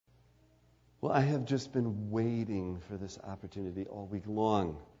Well, I have just been waiting for this opportunity all week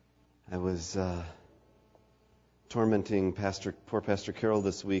long. I was tormenting poor Pastor Carol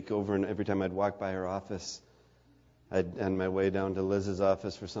this week over and every time I'd walk by her office, on my way down to Liz's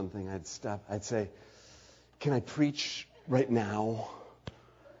office for something, I'd stop. I'd say, "Can I preach right now?"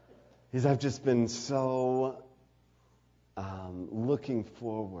 Because I've just been so looking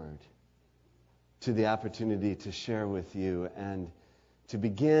forward to the opportunity to share with you and to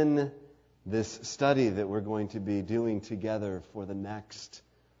begin this study that we're going to be doing together for the next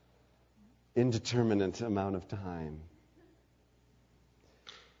indeterminate amount of time.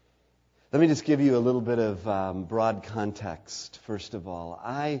 Let me just give you a little bit of broad context, first of all.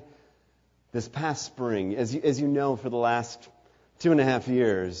 This past spring, as you know, for the last 2.5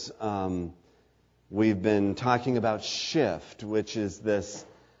 years, we've been talking about shift, which is this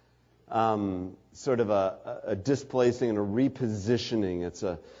sort of a displacing and a repositioning.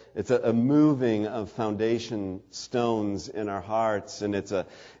 It's a moving of foundation stones in our hearts, and it's an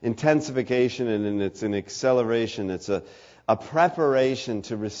intensification and it's an acceleration. It's a preparation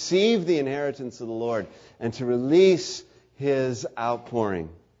to receive the inheritance of the Lord and to release His outpouring.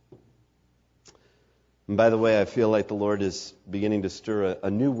 And by the way, I feel like the Lord is beginning to stir a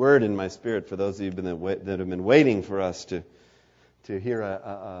new word in my spirit for those of you that have been waiting for us to hear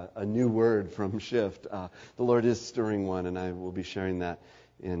a new word from Shift. The Lord is stirring one, and I will be sharing that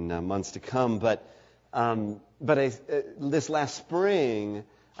in months to come. But this last spring,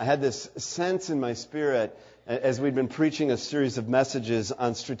 I had this sense in my spirit, as we'd been preaching a series of messages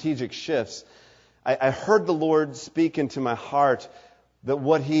on strategic shifts, I heard the Lord speak into my heart that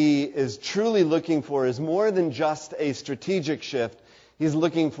what He is truly looking for is more than just a strategic shift. He's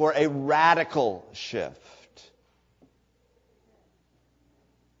looking for a radical shift.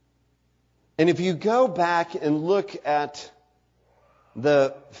 And if you go back and look at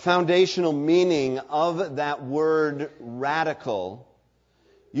the foundational meaning of that word radical,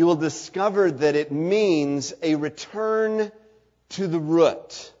 you will discover that it means a return to the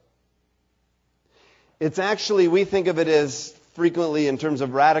root. It's actually, we think of it as frequently in terms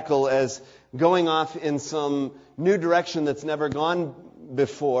of radical as going off in some new direction that's never gone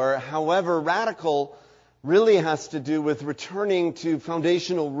before. However, radical really has to do with returning to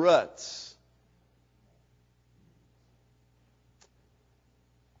foundational roots.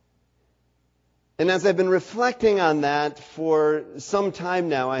 And as I've been reflecting on that for some time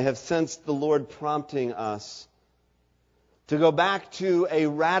now, I have sensed the Lord prompting us to go back to a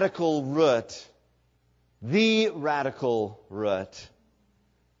radical root, the radical root,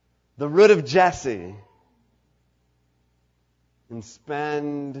 the root of Jesse, and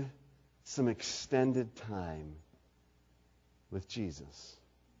spend some extended time with Jesus.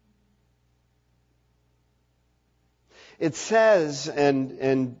 It says,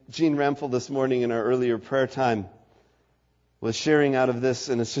 and Gene Ramphel this morning in our earlier prayer time was sharing out of this,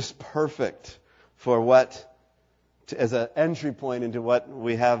 and it's just perfect for as an entry point into what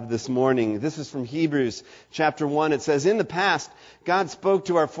we have this morning. This is from Hebrews chapter 1. It says, "In the past, God spoke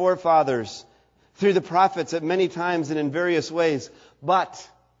to our forefathers through the prophets at many times and in various ways. But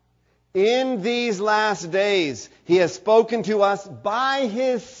in these last days, He has spoken to us by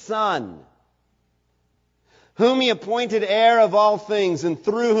His Son, whom He appointed heir of all things, and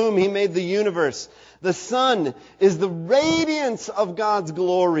through whom He made the universe. The Son is the radiance of God's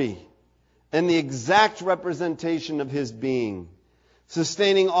glory and the exact representation of His being,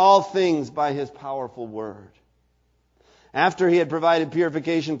 sustaining all things by His powerful word. After He had provided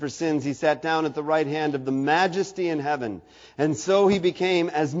purification for sins, He sat down at the right hand of the Majesty in heaven. And so He became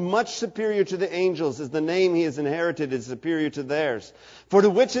as much superior to the angels as the name He has inherited is superior to theirs. For to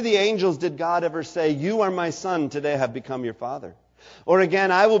which of the angels did God ever say, 'You are my son, today I have become your father'? Or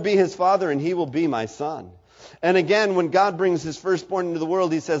again, 'I will be his father and he will be my son'? And again, when God brings His firstborn into the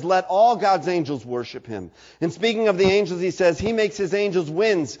world, He says, 'Let all God's angels worship Him.' And speaking of the angels, He says, 'He makes His angels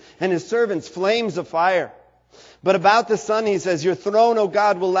winds and His servants flames of fire.' But about the Son, He says, 'Your throne, O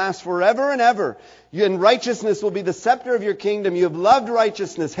God, will last forever and ever. And righteousness will be the scepter of your kingdom. You have loved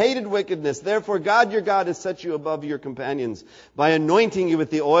righteousness, hated wickedness. Therefore, God your God has set you above your companions by anointing you with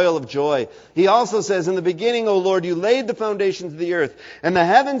the oil of joy.' He also says, 'In the beginning, O Lord, you laid the foundations of the earth, and the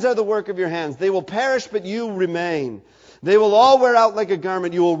heavens are the work of your hands. They will perish, but you remain. They will all wear out like a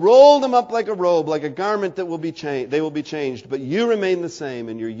garment. You will roll them up like a robe, like a garment that will be changed. They will be changed, but you remain the same,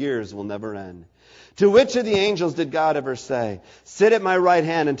 and your years will never end.' To which of the angels did God ever say, 'Sit at my right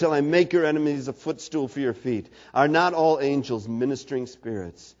hand until I make your enemies a footstool for your feet'? Are not all angels ministering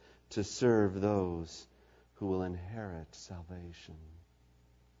spirits to serve those who will inherit salvation?"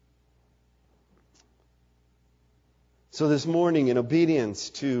 So this morning, in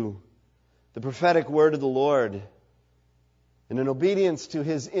obedience to the prophetic word of the Lord, and in obedience to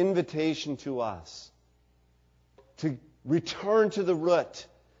His invitation to us to return to the root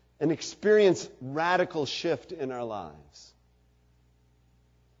and experience radical shift in our lives.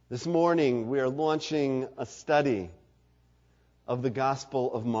 This morning we are launching a study of the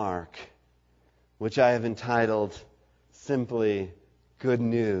Gospel of Mark, which I have entitled simply, Good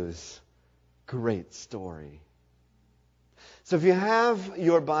News, Great Story. So if you have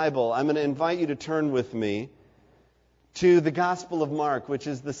your Bible, I'm going to invite you to turn with me to the Gospel of Mark, which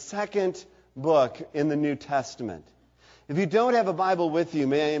is the second book in the New Testament. If you don't have a Bible with you,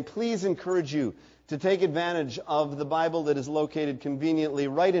 may I please encourage you to take advantage of the Bible that is located conveniently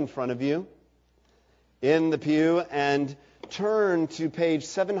right in front of you in the pew, and turn to page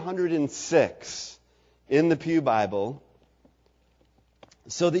 706 in the Pew Bible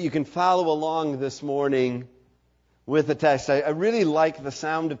so that you can follow along this morning with the text. I really like the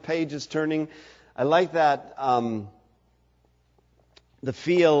sound of pages turning. I like that the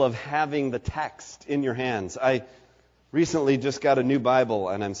feel of having the text in your hands. I recently just got a new Bible,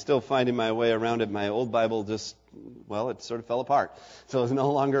 and I'm still finding my way around it. My old Bible it sort of fell apart. So I was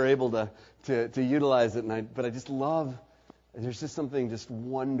no longer able to utilize it. But I just love, there's just something just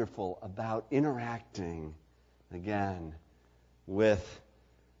wonderful about interacting again with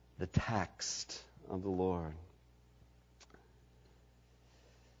the text of the Lord.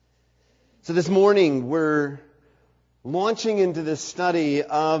 So this morning we're launching into this study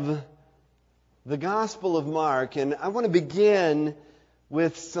of the Gospel of Mark, and I want to begin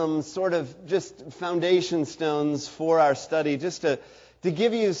with some sort of just foundation stones for our study, just to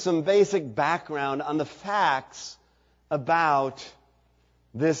give you some basic background on the facts about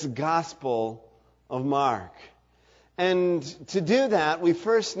this Gospel of Mark. And to do that, we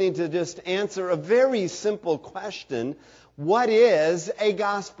first need to just answer a very simple question: what is a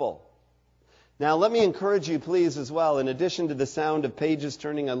gospel? Now, let me encourage you, please, as well, in addition to the sound of pages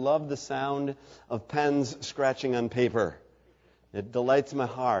turning, I love the sound of pens scratching on paper. It delights my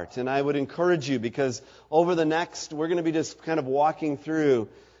heart. And I would encourage you, because over the next, we're going to be just kind of walking through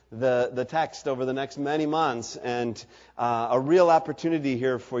the text over the next many months, and a real opportunity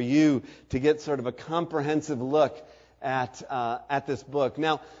here for you to get sort of a comprehensive look at this book.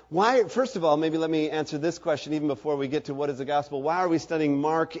 Now, why? First of all, maybe let me answer this question even before we get to what is the gospel. Why are we studying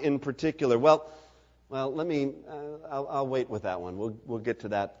Mark in particular? Well, let me. I'll wait with that one. We'll get to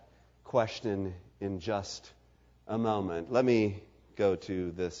that question in just a moment. Let me go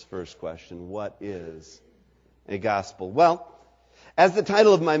to this first question: what is a gospel? Well, as the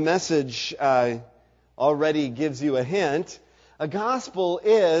title of my message already gives you a hint, a gospel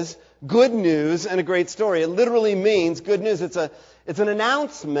is good news and a great story. It literally means good news. It's an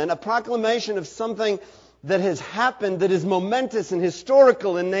announcement, a proclamation of something that has happened that is momentous and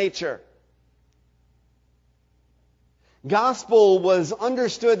historical in nature. Gospel was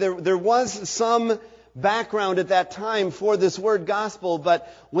understood. There was some background at that time for this word gospel,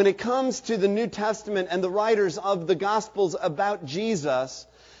 but when it comes to the New Testament and the writers of the Gospels about Jesus,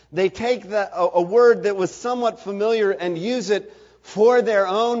 they take a word that was somewhat familiar and use it for their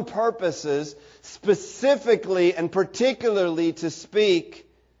own purposes, specifically and particularly to speak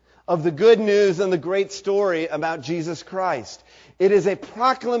of the good news and the great story about Jesus Christ. It is a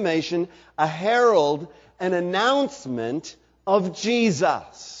proclamation, a herald, an announcement of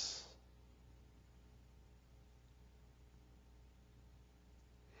Jesus.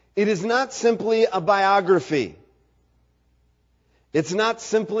 It is not simply a biography. It's not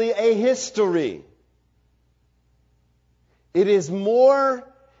simply a history. It is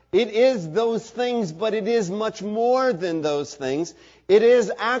those things, but it is much more than those things. It is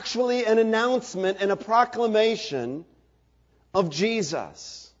actually an announcement and a proclamation of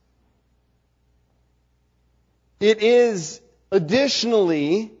Jesus. It is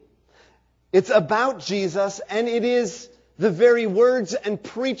additionally, it's about Jesus, and it is the very words and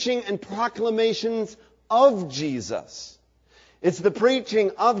preaching and proclamations of Jesus. It's the preaching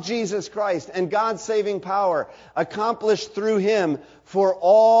of Jesus Christ and God's saving power accomplished through Him for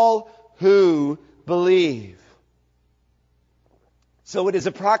all who believe. So it is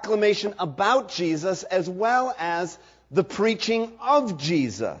a proclamation about Jesus as well as the preaching of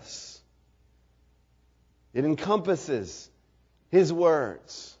Jesus. It encompasses His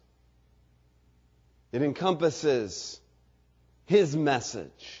words. It encompasses His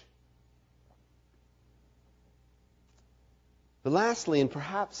message. But lastly, and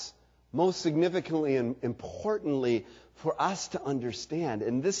perhaps most significantly and importantly for us to understand,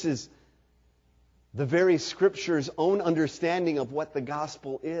 and this is the very Scripture's own understanding of what the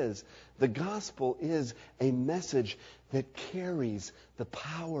gospel is. The gospel is a message that carries the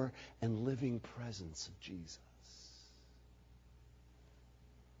power and living presence of Jesus.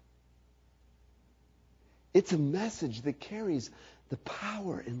 It's a message that carries the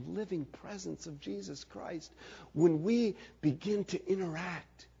power and living presence of Jesus Christ. When we begin to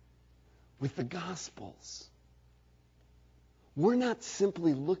interact with the Gospels, we're not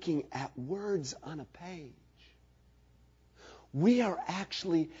simply looking at words on a page. We are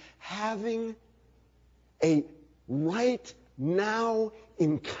actually having a right now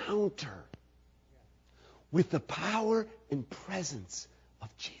encounter with the power and presence of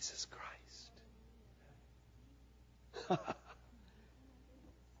Jesus Christ.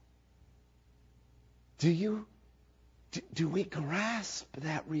 Do we grasp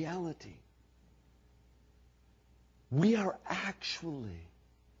that reality? We are actually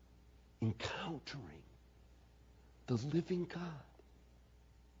encountering the living God.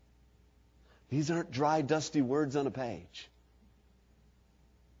 These aren't dry, dusty words on a page.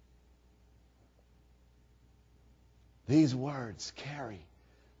 These words carry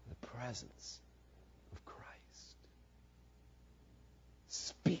the presence of Christ,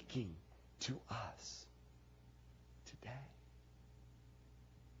 speaking to us today.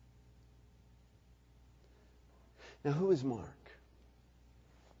 Now, who is Mark?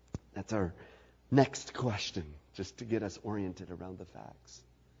 That's our next question, just to get us oriented around the facts.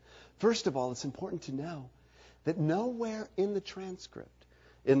 First of all, it's important to know that nowhere in the transcript,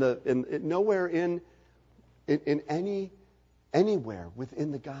 nowhere in anywhere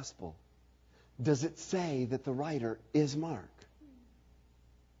within the gospel, does it say that the writer is Mark.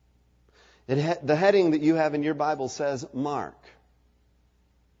 The heading that you have in your Bible says Mark.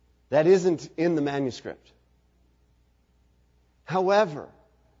 That isn't in the manuscript. However,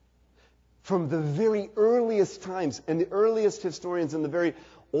 from the very earliest times, and the earliest historians, and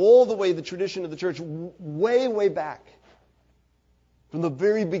all the way the tradition of the church, way back, from the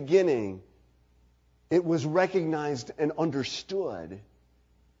very beginning, it was recognized and understood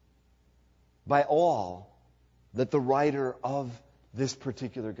by all that the writer of this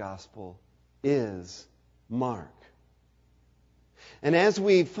particular gospel is Mark. And as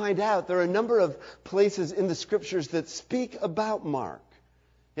we find out, there are a number of places in the Scriptures that speak about Mark.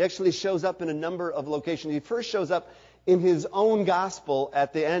 He actually shows up in a number of locations. He first shows up in his own gospel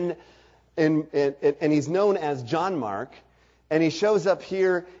at the end, and he's known as John Mark. And he shows up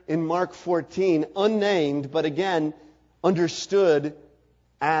here in Mark 14, unnamed, but again, understood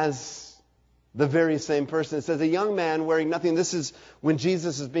as the very same person. It says, a young man wearing nothing. This is when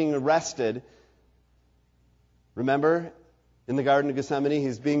Jesus is being arrested. Remember? In the Garden of Gethsemane,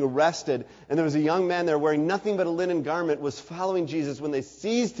 he's being arrested. And there was a young man there wearing nothing but a linen garment, was following Jesus. When they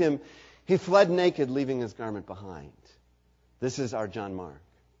seized him, he fled naked, leaving his garment behind. This is our John Mark,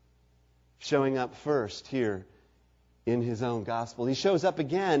 showing up first here in his own gospel. He shows up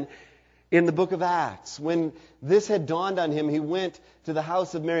again in the book of Acts. When this had dawned on him, he went to the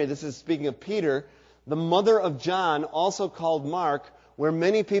house of Mary. This is speaking of Peter, the mother of John, also called Mark, where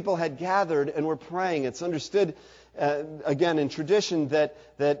many people had gathered and were praying. It's understood, again, in tradition that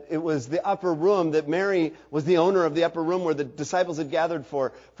it was the upper room, that Mary was the owner of the upper room where the disciples had gathered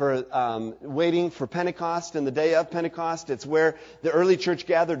for waiting for Pentecost and the day of Pentecost. It's where the early church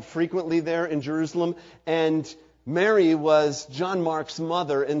gathered frequently there in Jerusalem. And Mary was John Mark's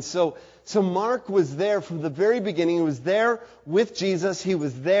mother. And so Mark was there from the very beginning. He was there with Jesus. He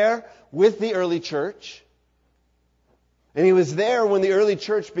was there with the early church. And he was there when the early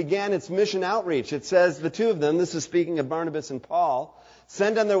church began its mission outreach. It says the two of them, this is speaking of Barnabas and Paul,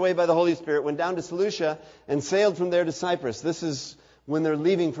 sent on their way by the Holy Spirit, went down to Seleucia and sailed from there to Cyprus. This is when they're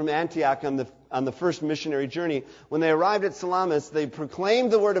leaving from Antioch on the first missionary journey. When they arrived at Salamis, they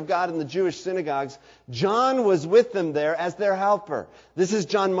proclaimed the word of God in the Jewish synagogues. John was with them there as their helper. This is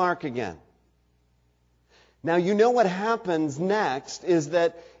John Mark again. Now you know what happens next is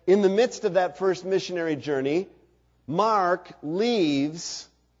that in the midst of that first missionary journey, Mark leaves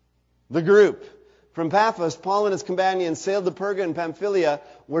the group. From Paphos, Paul and his companions sailed to Perga and Pamphylia,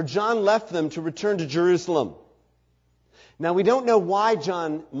 where John left them to return to Jerusalem. Now, we don't know why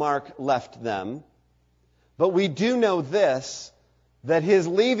John Mark left them, but we do know this, that his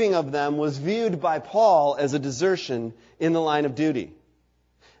leaving of them was viewed by Paul as a desertion in the line of duty.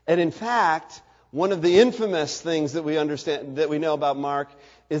 And in fact, one of the infamous things that we know about Mark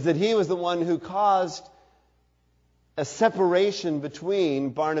is that he was the one who caused a separation between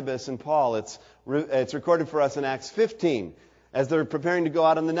Barnabas and Paul. It's recorded for us in Acts 15. As they're preparing to go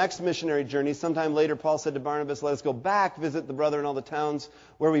out on the next missionary journey, sometime later Paul said to Barnabas, let us go back, visit the brother in all the towns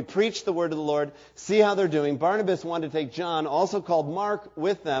where we preach the word of the Lord, see how they're doing. Barnabas wanted to take John, also called Mark,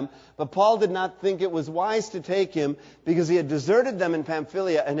 with them, but Paul did not think it was wise to take him because he had deserted them in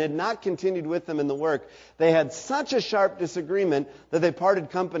Pamphylia and had not continued with them in the work. They had such a sharp disagreement that they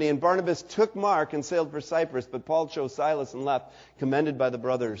parted company, and Barnabas took Mark and sailed for Cyprus, but Paul chose Silas and left, commended by the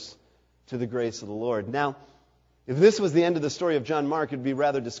brothers to the grace of the Lord. Now, if this was the end of the story of John Mark, it would be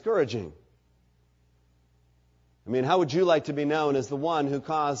rather discouraging. I mean, how would you like to be known as the one who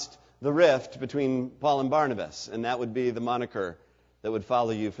caused the rift between Paul and Barnabas? And that would be the moniker that would follow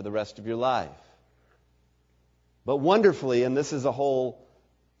you for the rest of your life. But wonderfully, and this is a whole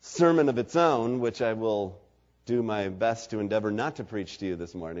sermon of its own, which I will do my best to endeavor not to preach to you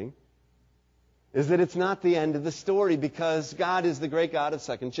this morning, is that it's not the end of the story, because God is the great God of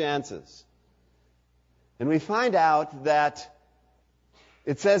second chances. And we find out that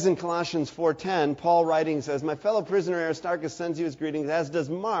it says in Colossians 4:10, Paul writing says, my fellow prisoner Aristarchus sends you his greetings, as does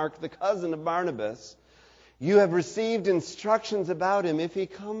Mark, the cousin of Barnabas. You have received instructions about him. If he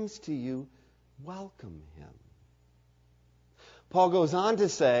comes to you, welcome him. Paul goes on to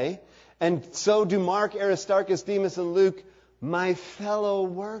say, and so do Mark, Aristarchus, Demas, and Luke, my fellow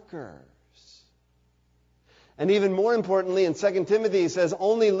workers. And even more importantly, in 2 Timothy, he says,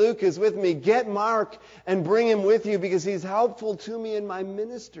 only Luke is with me. Get Mark and bring him with you because he's helpful to me in my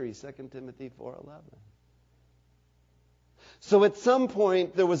ministry. 2 Timothy 4:11. So at some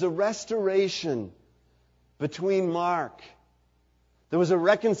point, there was a restoration between Mark. There was a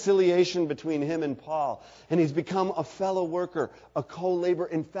reconciliation between him and Paul. And he's become a fellow worker, a co-laborer.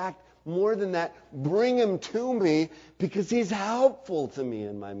 In fact, more than that, bring him to me because he's helpful to me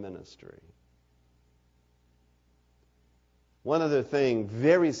in my ministry. One other thing,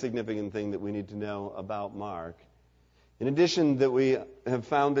 very significant thing that we need to know about Mark, in addition that we have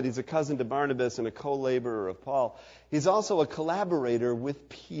found that he's a cousin to Barnabas and a co-laborer of Paul, he's also a collaborator with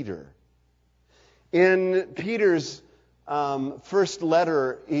Peter. In Peter's first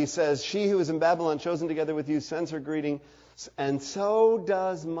letter, he says, she who is in Babylon, chosen together with you, sends her greeting, and so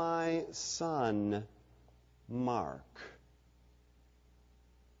does my son, Mark.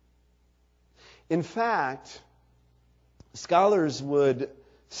 In fact, scholars would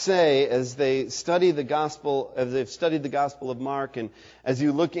say, as they study the gospel, as they've studied the Gospel of Mark, and as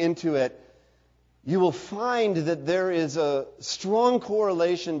you look into it, you will find that there is a strong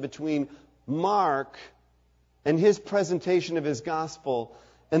correlation between Mark and his presentation of his gospel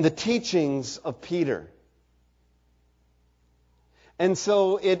and the teachings of Peter. And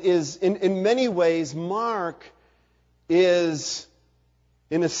so it is, in many ways, Mark is,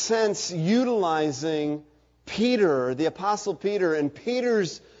 in a sense, utilizing Peter, the Apostle Peter, and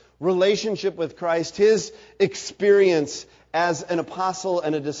Peter's relationship with Christ, his experience as an apostle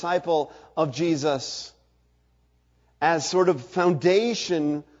and a disciple of Jesus, as sort of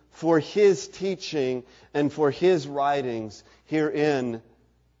foundation for his teaching and for his writings here in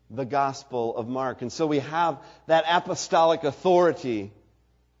the Gospel of Mark. And so we have that apostolic authority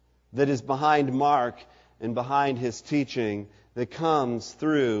that is behind Mark and behind his teaching that comes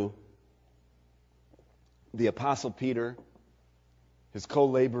through the Apostle Peter, his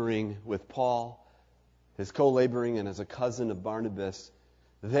co-laboring with Paul, his co-laboring and as a cousin of Barnabas,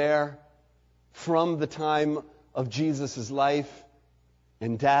 there from the time of Jesus' life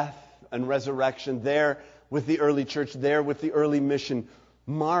and death and resurrection, there with the early church, there with the early mission.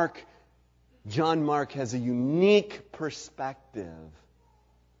 John Mark has a unique perspective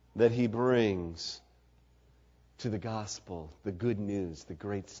that he brings to the gospel, the good news, the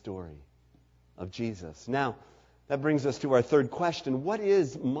great story of Jesus. Now, that brings us to our third question. What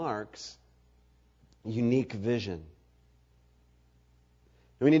is Mark's unique vision?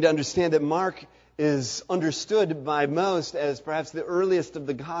 We need to understand that Mark is understood by most as perhaps the earliest of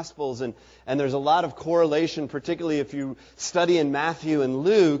the Gospels, and there's a lot of correlation, particularly if you study in Matthew and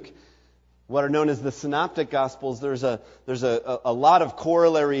Luke, what are known as the Synoptic Gospels. There's a lot of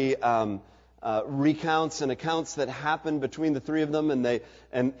corollary recounts and accounts that happen between the three of them,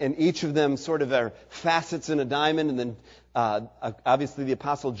 and each of them sort of are facets in a diamond. And then obviously the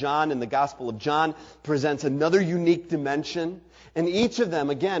Apostle John in the Gospel of John presents another unique dimension. And each of them,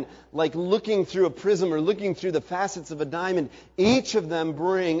 again, like looking through a prism or looking through the facets of a diamond, each of them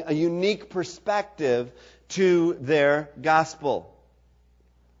bring a unique perspective to their gospel.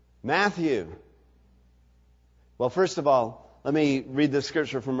 Matthew. Well, first of all, let me read the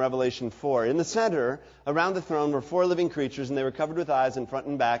scripture from Revelation 4. In the center, around the throne, were 4 living creatures, and they were covered with eyes in front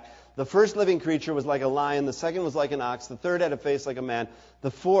and back. The first living creature was like a lion, the second was like an ox, the third had a face like a man,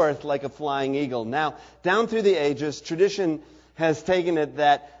 the fourth like a flying eagle. Now, down through the ages, tradition has taken it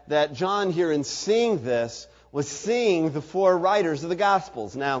that John here, in seeing this, was seeing the four writers of the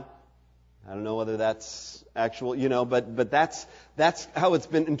Gospels. Now, I don't know whether that's actual, but that's how it's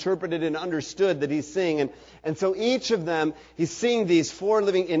been interpreted and understood that he's seeing. And so each of them, he's seeing these four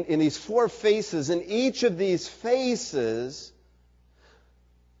living in these four faces, and each of these faces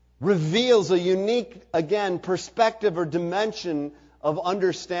reveals a unique, again, perspective or dimension of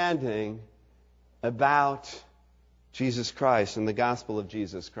understanding about Jesus Christ and the gospel of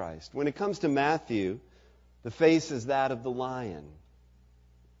Jesus Christ. When it comes to Matthew, the face is that of the lion.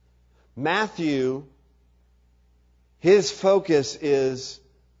 Matthew, his focus is,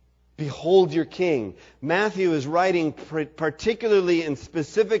 behold your king. Matthew is writing particularly and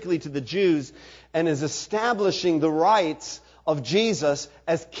specifically to the Jews and is establishing the rights of Jesus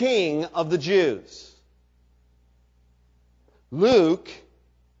as king of the Jews. Luke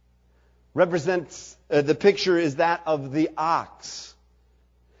represents, the picture is that of the ox.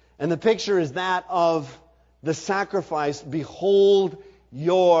 And the picture is that of the sacrifice, behold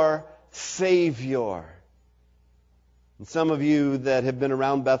your Savior. And some of you that have been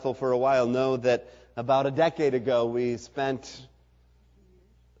around Bethel for a while know that about a decade ago we spent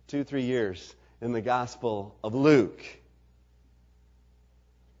 2-3 years in the Gospel of Luke.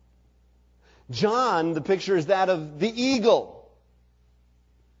 John, the picture is that of the eagle.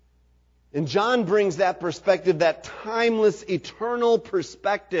 And John brings that perspective, that timeless, eternal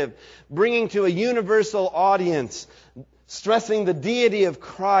perspective, bringing to a universal audience, stressing the deity of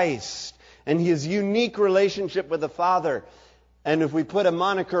Christ and his unique relationship with the Father. And if we put a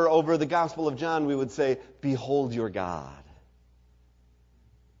moniker over the Gospel of John, we would say, behold your God.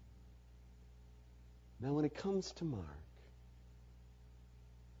 Now when it comes to Mark,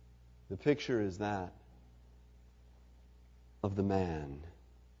 the picture is that of the man.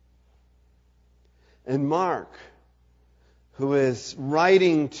 And Mark, who is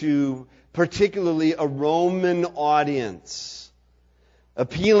writing to particularly a Roman audience,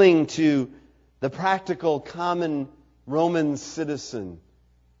 appealing to the practical, common Roman citizen,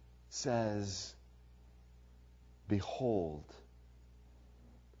 says, behold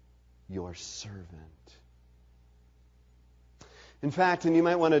your servant. In fact, and you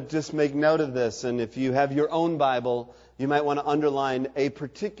might want to just make note of this, and if you have your own Bible, you might want to underline a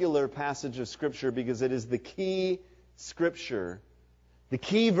particular passage of Scripture because it is the key Scripture, the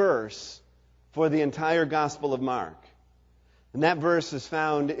key verse for the entire Gospel of Mark. And that verse is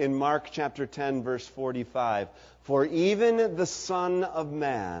found in Mark chapter 10, verse 45. For even the Son of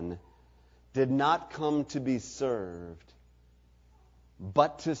Man did not come to be served,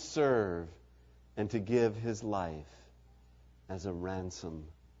 but to serve and to give his life as a ransom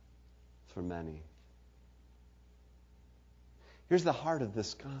for many. Here's the heart of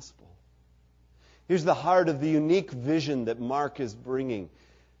this gospel. Here's the heart of the unique vision that Mark is bringing.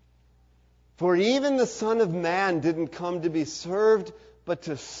 For even the Son of Man didn't come to be served, but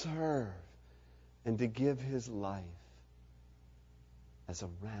to serve and to give his life as a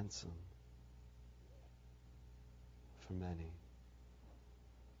ransom for many.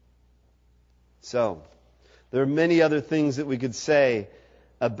 So, there are many other things that we could say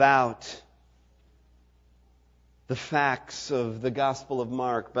about the facts of the Gospel of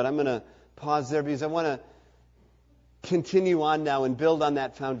Mark, but I'm going to pause there because I want to continue on now and build on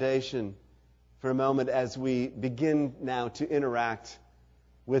that foundation for a moment as we begin now to interact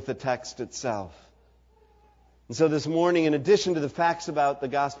with the text itself. And so this morning, in addition to the facts about the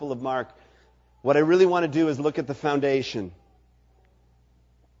Gospel of Mark, what I really want to do is look at the foundation,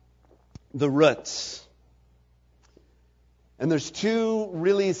 the roots. And there's two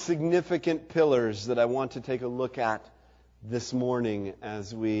really significant pillars that I want to take a look at this morning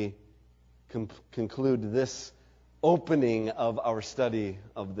as we conclude this opening of our study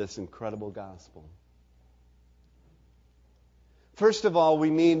of this incredible gospel. First of all, we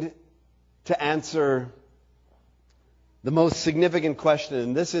need to answer the most significant question,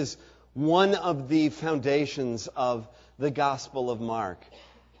 and this is one of the foundations of the Gospel of Mark.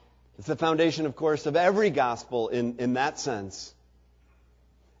 It's the foundation, of course, of every gospel in that sense.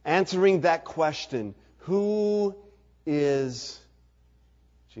 Answering that question, who is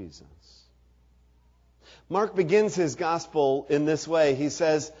Jesus? Mark begins his gospel in this way. He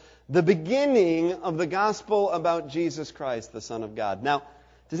says, the beginning of the gospel about Jesus Christ, the Son of God. Now,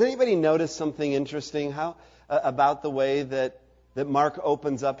 does anybody notice something interesting about the way that Mark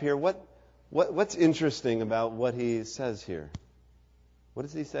opens up here? What's interesting about what he says here? What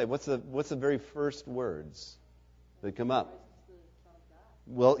does he say? What's the very first words that come up?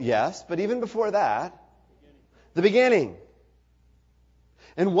 Well, yes, but even before that, the beginning.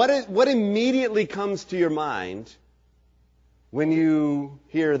 And what immediately comes to your mind when you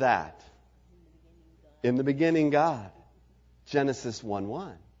hear that? In the beginning, God. Genesis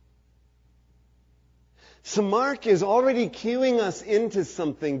 1:1. So Mark is already cueing us into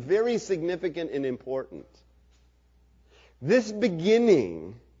something very significant and important. This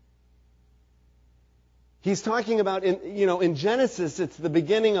beginning, he's talking about, in Genesis, it's the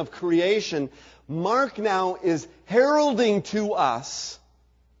beginning of creation. Mark now is heralding to us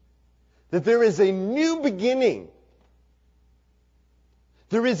that there is a new beginning.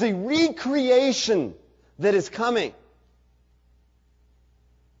 There is a recreation that is coming.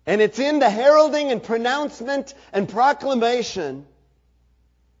 And it's in the heralding and pronouncement and proclamation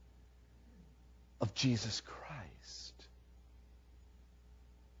of Jesus Christ.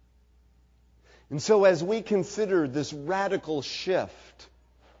 And so as we consider this radical shift,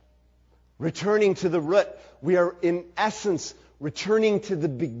 returning to the root, we are in essence returning to the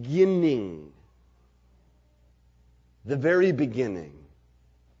beginning. The very beginning.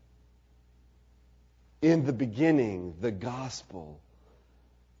 In the beginning, the gospel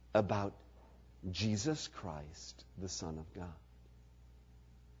about Jesus Christ, the Son of God.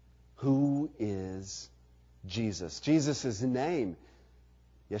 Who is Jesus? Jesus' name,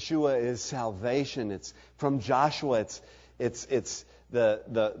 Yeshua, is salvation. It's from Joshua. It's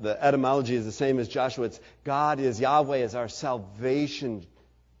the etymology is the same as Joshua. It's God is Yahweh is our salvation.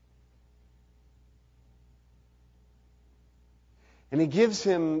 And he gives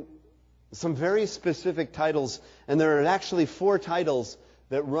him some very specific titles, and there are actually 4 titles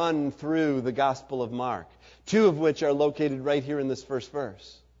that run through the Gospel of Mark, 2 of which are located right here in this first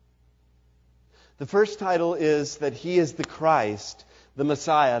verse. The first title is that he is the Christ, the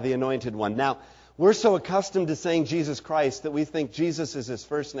Messiah, the Anointed One. Now, we're so accustomed to saying Jesus Christ that we think Jesus is his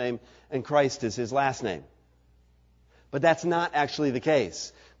first name and Christ is his last name. But that's not actually the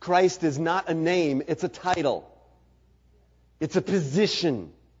case. Christ is not a name, it's a title. It's a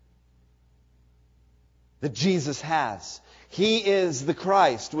position that Jesus has. He is the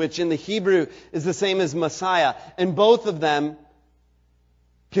Christ, which in the Hebrew is the same as Messiah. And both of them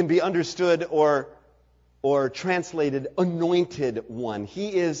can be understood or translated anointed one. He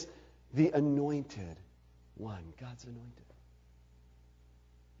is the anointed one, God's anointed.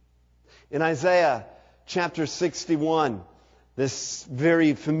 In Isaiah chapter 61, this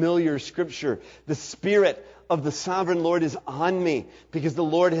very familiar scripture, the Spirit of the sovereign Lord is on me because the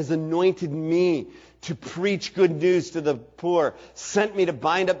Lord has anointed me to preach good news to the poor, sent me to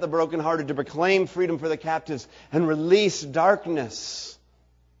bind up the brokenhearted, to proclaim freedom for the captives, and release from darkness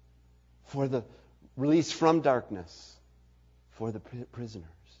for the prisoners.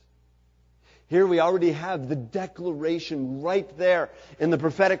 Here we already have the declaration right there in the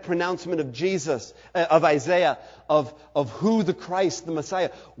prophetic pronouncement of Jesus, of Isaiah, of who the Christ, the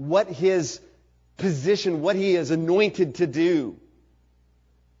Messiah, what his position, what he is anointed to do.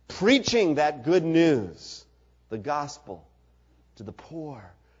 Preaching that good news, the gospel, to the poor,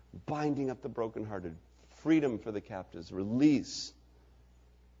 binding up the brokenhearted, freedom for the captives, release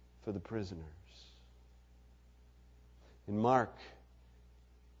for the prisoners. In Mark,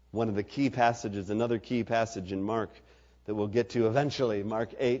 one of the key passages, another key passage in Mark that we'll get to eventually,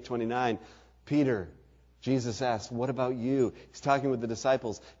 Mark 8:29, Jesus asks, what about you? He's talking with the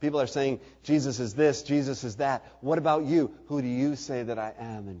disciples. People are saying, Jesus is this, Jesus is that. What about you? Who do you say that I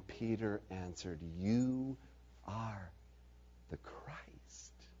am? And Peter answered, you are the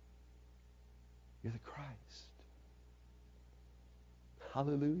Christ. You're the Christ.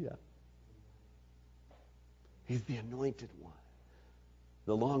 Hallelujah. He's the anointed one,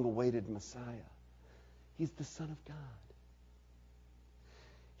 the long-awaited Messiah. He's the Son of God.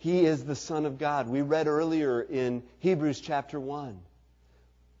 He is the Son of God. We read earlier in Hebrews chapter 1,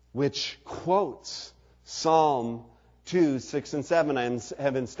 which quotes Psalm 2, 6, and 7. I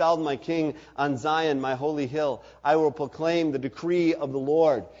have installed my King on Zion, my holy hill. I will proclaim the decree of the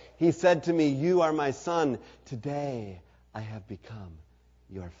Lord. He said to me, you are my Son. Today I have become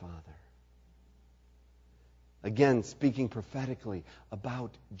your Father. Again, speaking prophetically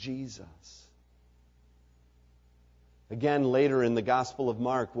about Jesus. Again, later in the Gospel of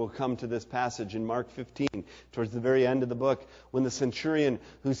Mark, we'll come to this passage in Mark 15, towards the very end of the book, when the centurion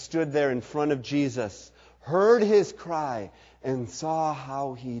who stood there in front of Jesus heard his cry and saw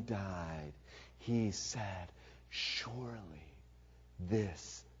how he died. He said, surely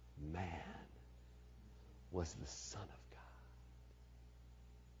this man was the Son of God.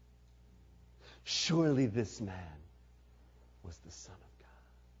 Surely this man was the Son of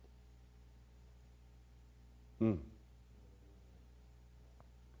God.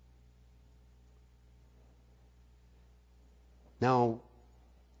 Now,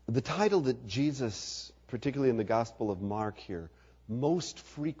 the title that Jesus particularly in the Gospel of Mark here, most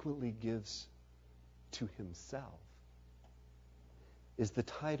frequently gives to himself is the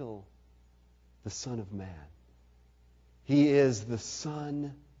title, the Son of Man. He is the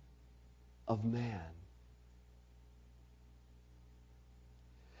Son of Man.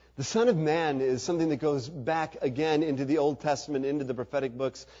 The Son of Man is something that goes back again into the Old Testament, into the prophetic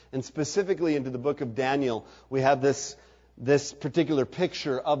books, and specifically into the book of Daniel. We have this particular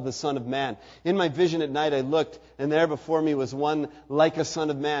picture of the Son of Man. In my vision at night I looked, and there before me was one like a Son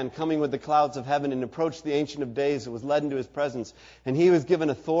of Man, coming with the clouds of heaven, and approached the Ancient of Days, and was led into his presence. And he was given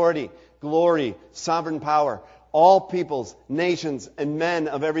authority, glory, sovereign power. All peoples, nations, and men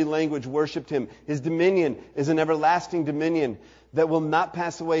of every language worshipped him. His dominion is an everlasting dominion that will not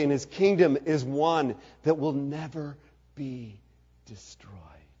pass away, and his kingdom is one that will never be destroyed.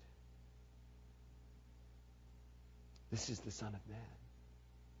 This is the Son of Man.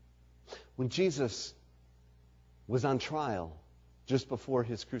 When Jesus was on trial just before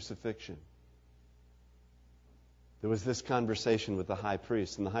his crucifixion, there was this conversation with the high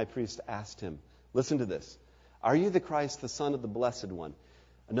priest, and the high priest asked him, listen to this, are you the Christ, the Son of the Blessed One?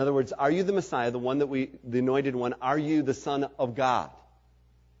 In other words, are you the Messiah, the anointed one? Are you the Son of God?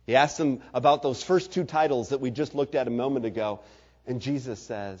 He asked him about those first two titles that we just looked at a moment ago, and Jesus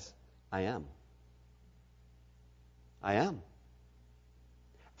says, I am. I am.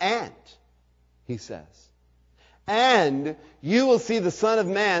 And, he says, and you will see the Son of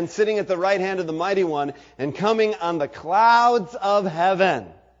Man sitting at the right hand of the Mighty One and coming on the clouds of heaven.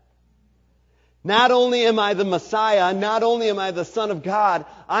 Not only am I the Messiah, not only am I the Son of God,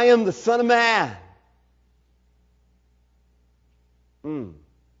 I am the Son of Man. I don't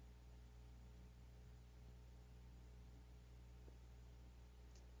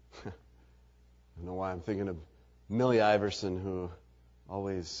know why I'm thinking of Millie Iverson, who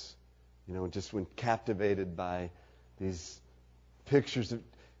always, just when captivated by these pictures,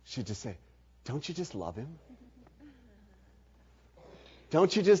 she'd just say, don't you just love him?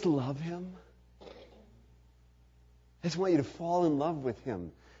 Don't you just love him? I just want you to fall in love with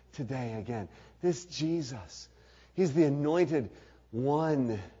him today again. This Jesus, he's the anointed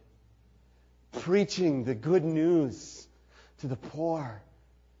one, preaching the good news to the poor,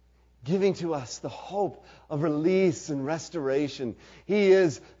 giving to us the hope of release and restoration. He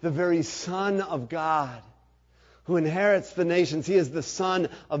is the very Son of God who inherits the nations. He is the Son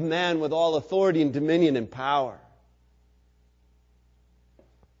of Man with all authority and dominion and power.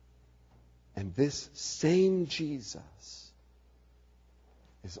 And this same Jesus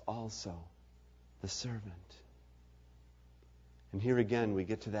is also the servant. And here again we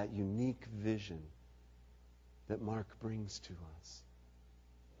get to that unique vision that Mark brings to us.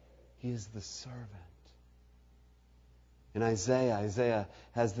 He is the servant. In Isaiah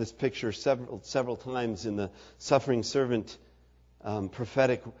has this picture several times in the suffering servant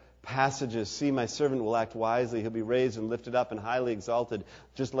prophetic passages. See, my servant will act wisely. He'll be raised and lifted up and highly exalted.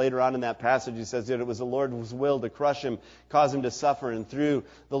 Just later on in that passage, he says that it was the Lord's will to crush him, cause him to suffer, and through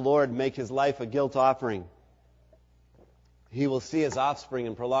the Lord make his life a guilt offering. He will see his offspring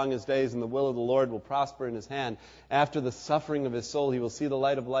and prolong his days, and the will of the Lord will prosper in his hand. After the suffering of his soul, he will see the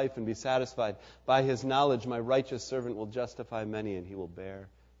light of life and be satisfied. By his knowledge, my righteous servant will justify many, and he will bear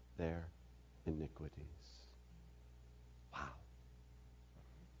their iniquities.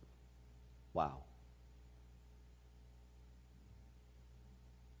 Wow.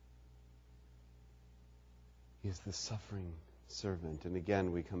 He is the suffering servant. And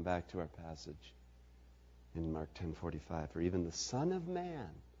again, we come back to our passage in Mark 10:45. For even the Son of Man,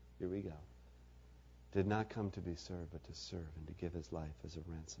 here we go, did not come to be served, but to serve and to give his life as a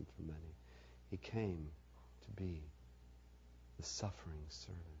ransom for many. He came to be the suffering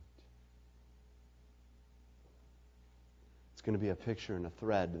servant. It's going to be a picture and a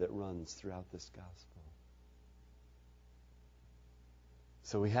thread that runs throughout this gospel.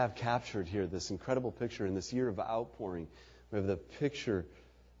 So we have captured here this incredible picture in this year of outpouring. We have the picture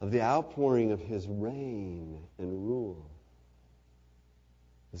of the outpouring of his reign and rule,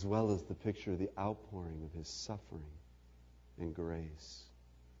 as well as the picture of the outpouring of his suffering and grace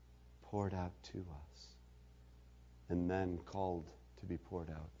poured out to us, and then called to be poured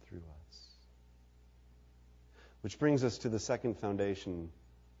out through us. Which brings us to the second foundation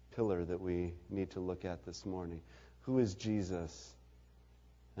pillar that we need to look at this morning. Who is Jesus,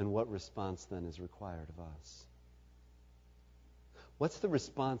 and what response then is required of us? What's the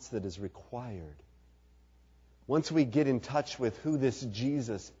response that is required once we get in touch with who this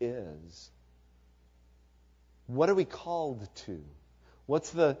Jesus is? What are we called to? What's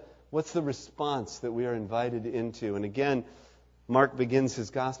the response that we are invited into? And again, Mark begins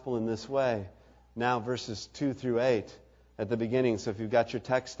his gospel in this way. now verses 2 through 8 at the beginning. So if you've got your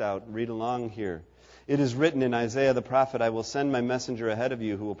text out, read along here. It is written in Isaiah the prophet, I will send my messenger ahead of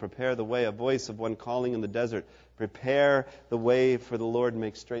you who will prepare the way, a voice of one calling in the desert. Prepare the way for the Lord,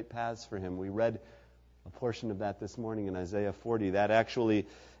 make straight paths for him. We read a portion of that this morning in Isaiah 40. That actually,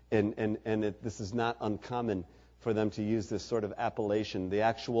 this is not uncommon for them to use this sort of appellation. The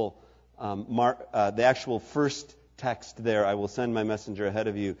actual first text there, I will send my messenger ahead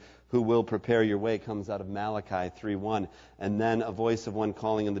of you who will prepare your way, comes out of Malachi 3:1. And then a voice of one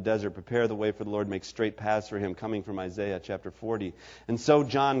calling in the desert, prepare the way for the Lord, make straight paths for him, coming from Isaiah chapter 40. And so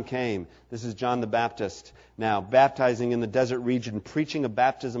John came. This is John the Baptist now, baptizing in the desert region, preaching a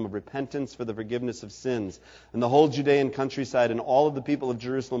baptism of repentance for the forgiveness of sins. And the whole Judean countryside and all of the people of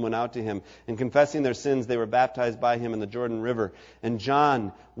Jerusalem went out to him, and confessing their sins, they were baptized by him in the Jordan River. And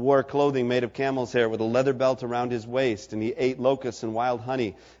John wore clothing made of camel's hair with a leather belt around his waist, and he ate locusts and wild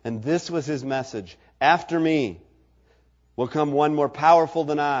honey. And this was his message: after me will come one more powerful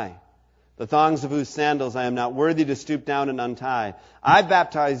than I, the thongs of whose sandals I am not worthy to stoop down and untie. I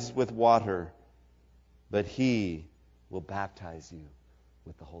baptize with water, but he will baptize you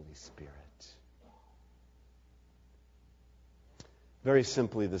with the Holy Spirit. Very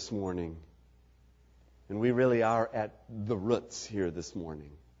simply this morning, and we really are at the roots here this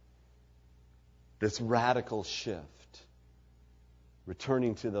morning, this radical shift,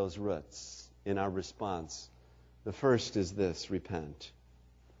 returning to those roots in our response. The first is this: repent.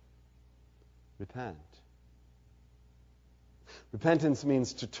 Repent. Repentance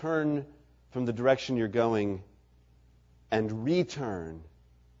means to turn from the direction you're going and return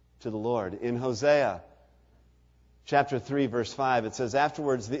to the Lord. In Hosea chapter 3, verse 5, it says,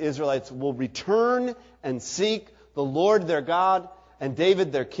 afterwards the Israelites will return and seek the Lord their God and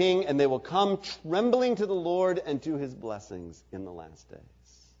David their king, and they will come trembling to the Lord and to his blessings in the last days.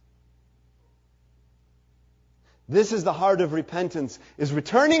 This is the heart of repentance, is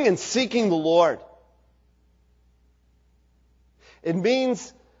returning and seeking the Lord. It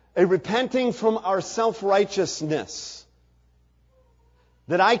means a repenting from our self-righteousness,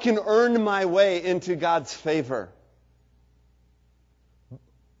 that I can earn my way into God's favor.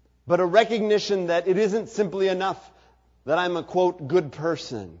 But a recognition that it isn't simply enough that I'm a, quote, good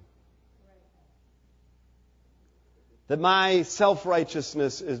person. That my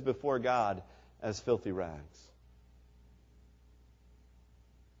self-righteousness is before God as filthy rags.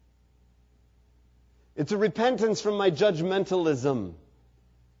 It's a repentance from my judgmentalism,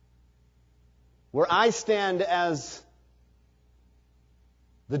 where I stand as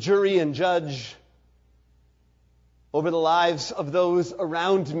the jury and judge over the lives of those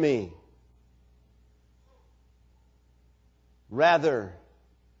around me, rather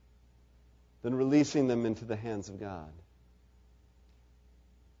than releasing them into the hands of God.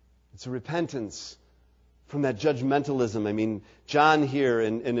 It's a repentance from that judgmentalism. I mean, John here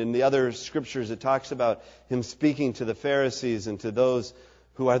and in the other scriptures, it talks about him speaking to the Pharisees and to those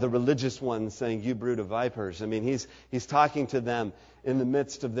who are the religious ones, saying, you brood of vipers. I mean, he's talking to them in the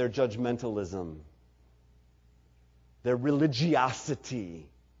midst of their judgmentalism, their religiosity,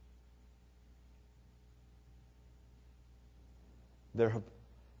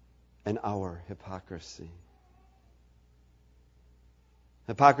 and our hypocrisy.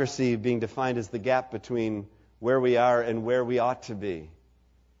 Hypocrisy being defined as the gap between where we are and where we ought to be.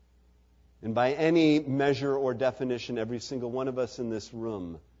 And by any measure or definition, every single one of us in this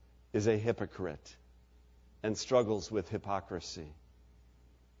room is a hypocrite and struggles with hypocrisy.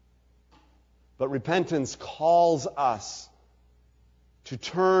 But repentance calls us to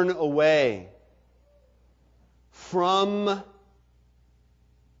turn away from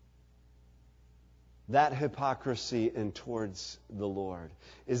that hypocrisy and towards the Lord.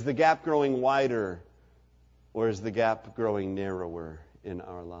 Is the gap growing wider, or is the gap growing narrower in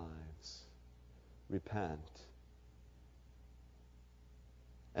our lives? Repent.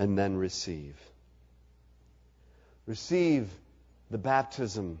 And then receive. Receive the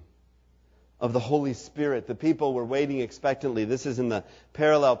baptism of the Holy Spirit. The people were waiting expectantly. This is in the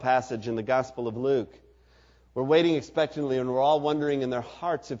parallel passage in the Gospel of Luke. We're waiting expectantly, and we're all wondering in their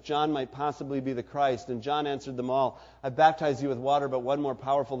hearts if John might possibly be the Christ. And John answered them all, I baptize you with water, but one more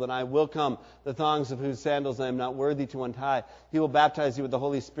powerful than I will come, the thongs of whose sandals I am not worthy to untie. He will baptize you with the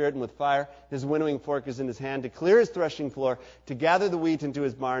Holy Spirit and with fire. His winnowing fork is in his hand to clear his threshing floor, to gather the wheat into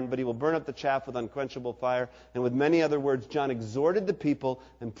his barn, but he will burn up the chaff with unquenchable fire. And with many other words, John exhorted the people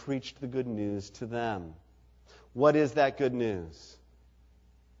and preached the good news to them. What is that good news?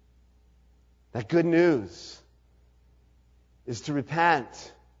 That good news is to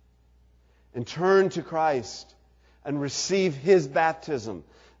repent and turn to Christ and receive His baptism.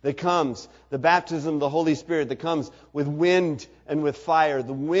 that comes, the baptism of the Holy Spirit that comes with wind and with fire.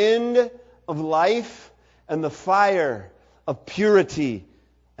 The wind of life and the fire of purity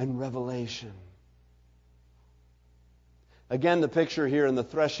and revelation. Again, the picture here in the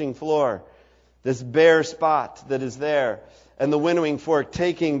threshing floor, this bare spot that is there, and the winnowing fork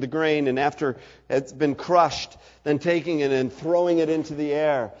taking the grain, and after it's been crushed, then taking it and throwing it into the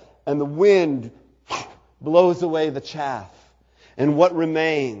air, and the wind blows away the chaff. And what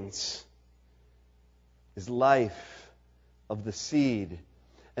remains is life of the seed,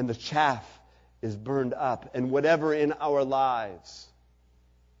 and the chaff is burned up. And whatever in our lives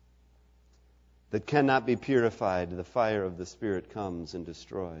that cannot be purified, the fire of the Spirit comes and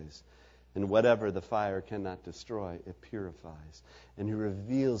destroys. And whatever the fire cannot destroy, it purifies. And He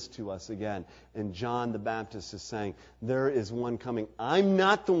reveals to us again. And John the Baptist is saying, there is one coming. I'm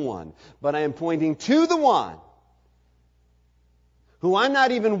not the one, but I am pointing to the one who I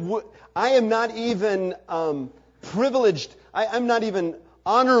am not even privileged, I'm not even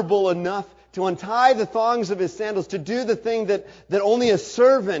honorable enough to untie the thongs of His sandals, to do the thing that only a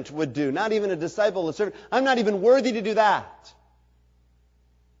servant would do, not even a disciple, a servant. I'm not even worthy to do that.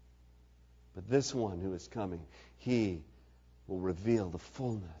 But this one who is coming, He will reveal the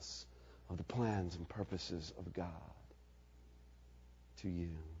fullness of the plans and purposes of God to you.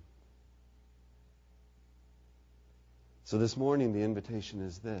 So this morning the invitation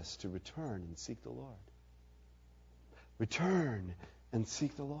is this, to return and seek the Lord. Return and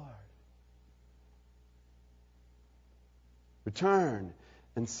seek the Lord. Return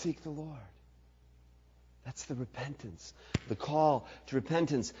and seek the Lord. That's the repentance, the call to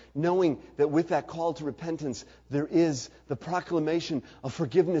repentance, knowing that with that call to repentance, there is the proclamation of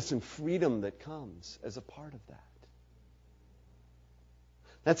forgiveness and freedom that comes as a part of that.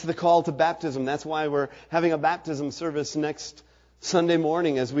 That's the call to baptism. That's why we're having a baptism service next Sunday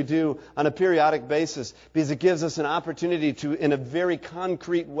morning, as we do on a periodic basis, because it gives us an opportunity to, in a very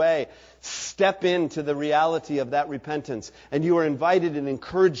concrete way, step into the reality of that repentance. And you are invited and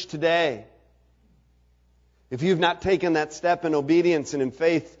encouraged today. If you've not taken that step in obedience and in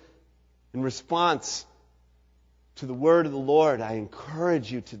faith, in response to the word of the Lord, I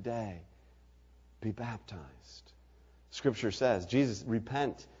encourage you today, be baptized. Scripture says, Jesus,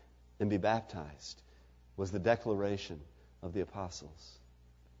 repent and be baptized, was the declaration of the apostles.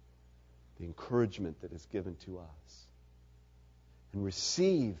 The encouragement that is given to us. And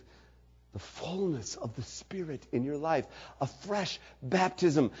receive the fullness of the Spirit in your life. A fresh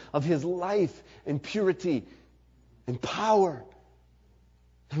baptism of His life and purity and power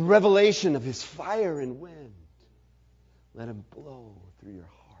and revelation of His fire and wind. Let Him blow through your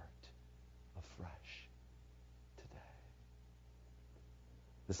heart afresh today.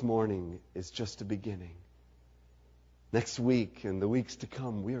 This morning is just a beginning. Next week and the weeks to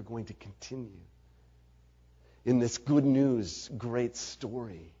come, we are going to continue in this good news, great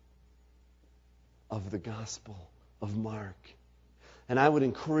story of the Gospel of Mark. And I would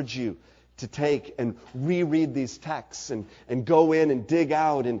encourage you to take and reread these texts and go in and dig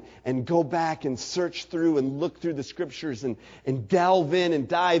out and go back and search through and look through the Scriptures and delve in and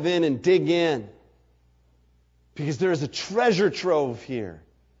dive in and dig in. Because there is a treasure trove here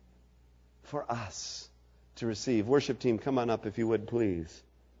for us to receive. Worship team, come on up if you would, please.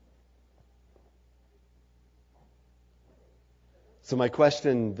 So my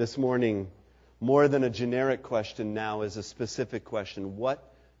question this morning, more than a generic question now, is a specific question. What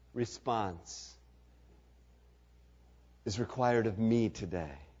response is required of me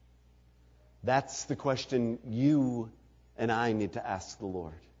today? That's the question you and I need to ask the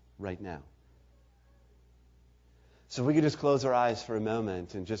Lord right now. So if we could just close our eyes for a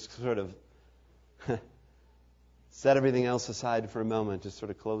moment and just sort of set everything else aside for a moment, just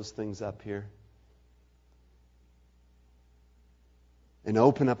sort of close things up here. And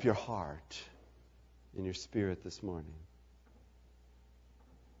open up your heart and your spirit this morning.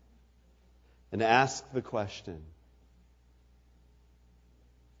 And ask the question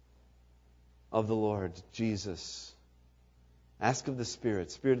of the Lord Jesus. Ask of the Spirit,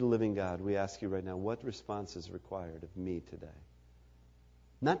 Spirit of the living God, we ask you right now, what response is required of me today?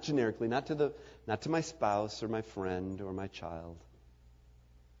 Not generically, not to my spouse or my friend or my child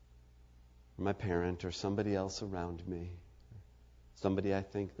or my parent or somebody else around me, somebody I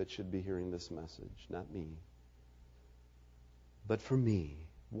think that should be hearing this message, not me. But for me,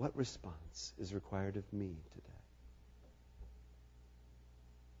 what response is required of me today?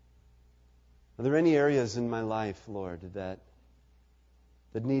 Are there any areas in my life, Lord, that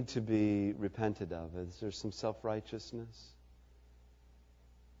need to be repented of? Is there some self-righteousness?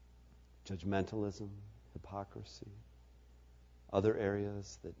 Judgmentalism, hypocrisy, other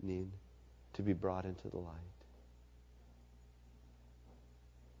areas that need to be brought into the light?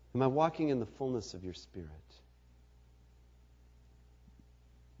 Am I walking in the fullness of your Spirit?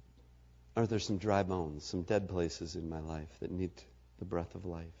 Are there some dry bones, some dead places in my life that need the breath of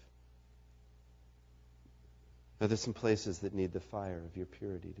life? Are there some places that need the fire of your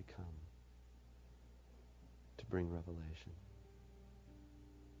purity to come, to bring revelation?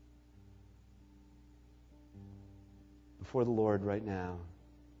 Before the Lord right now,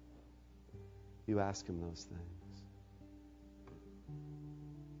 you ask Him those things.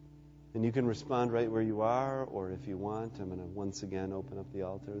 And you can respond right where you are, or if you want, I'm going to once again open up the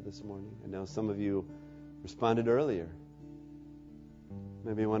altar this morning. I know some of you responded earlier.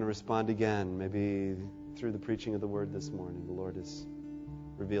 Maybe you want to respond again. Maybe through the preaching of the Word this morning, the Lord has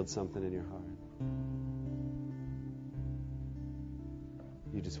revealed something in your heart.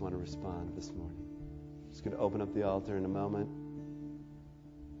 You just want to respond this morning. I'm just going to open up the altar in a moment.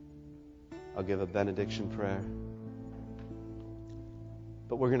 I'll give a benediction prayer.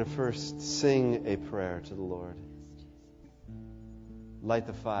 But we're going to first sing a prayer to the Lord. Light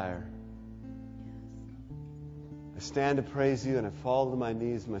the fire. I stand to praise you and I fall to my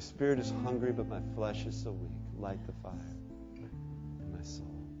knees. My spirit is hungry, but my flesh is so weak. Light the fire in my soul.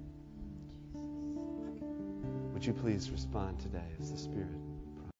 Would you please respond today as the Spirit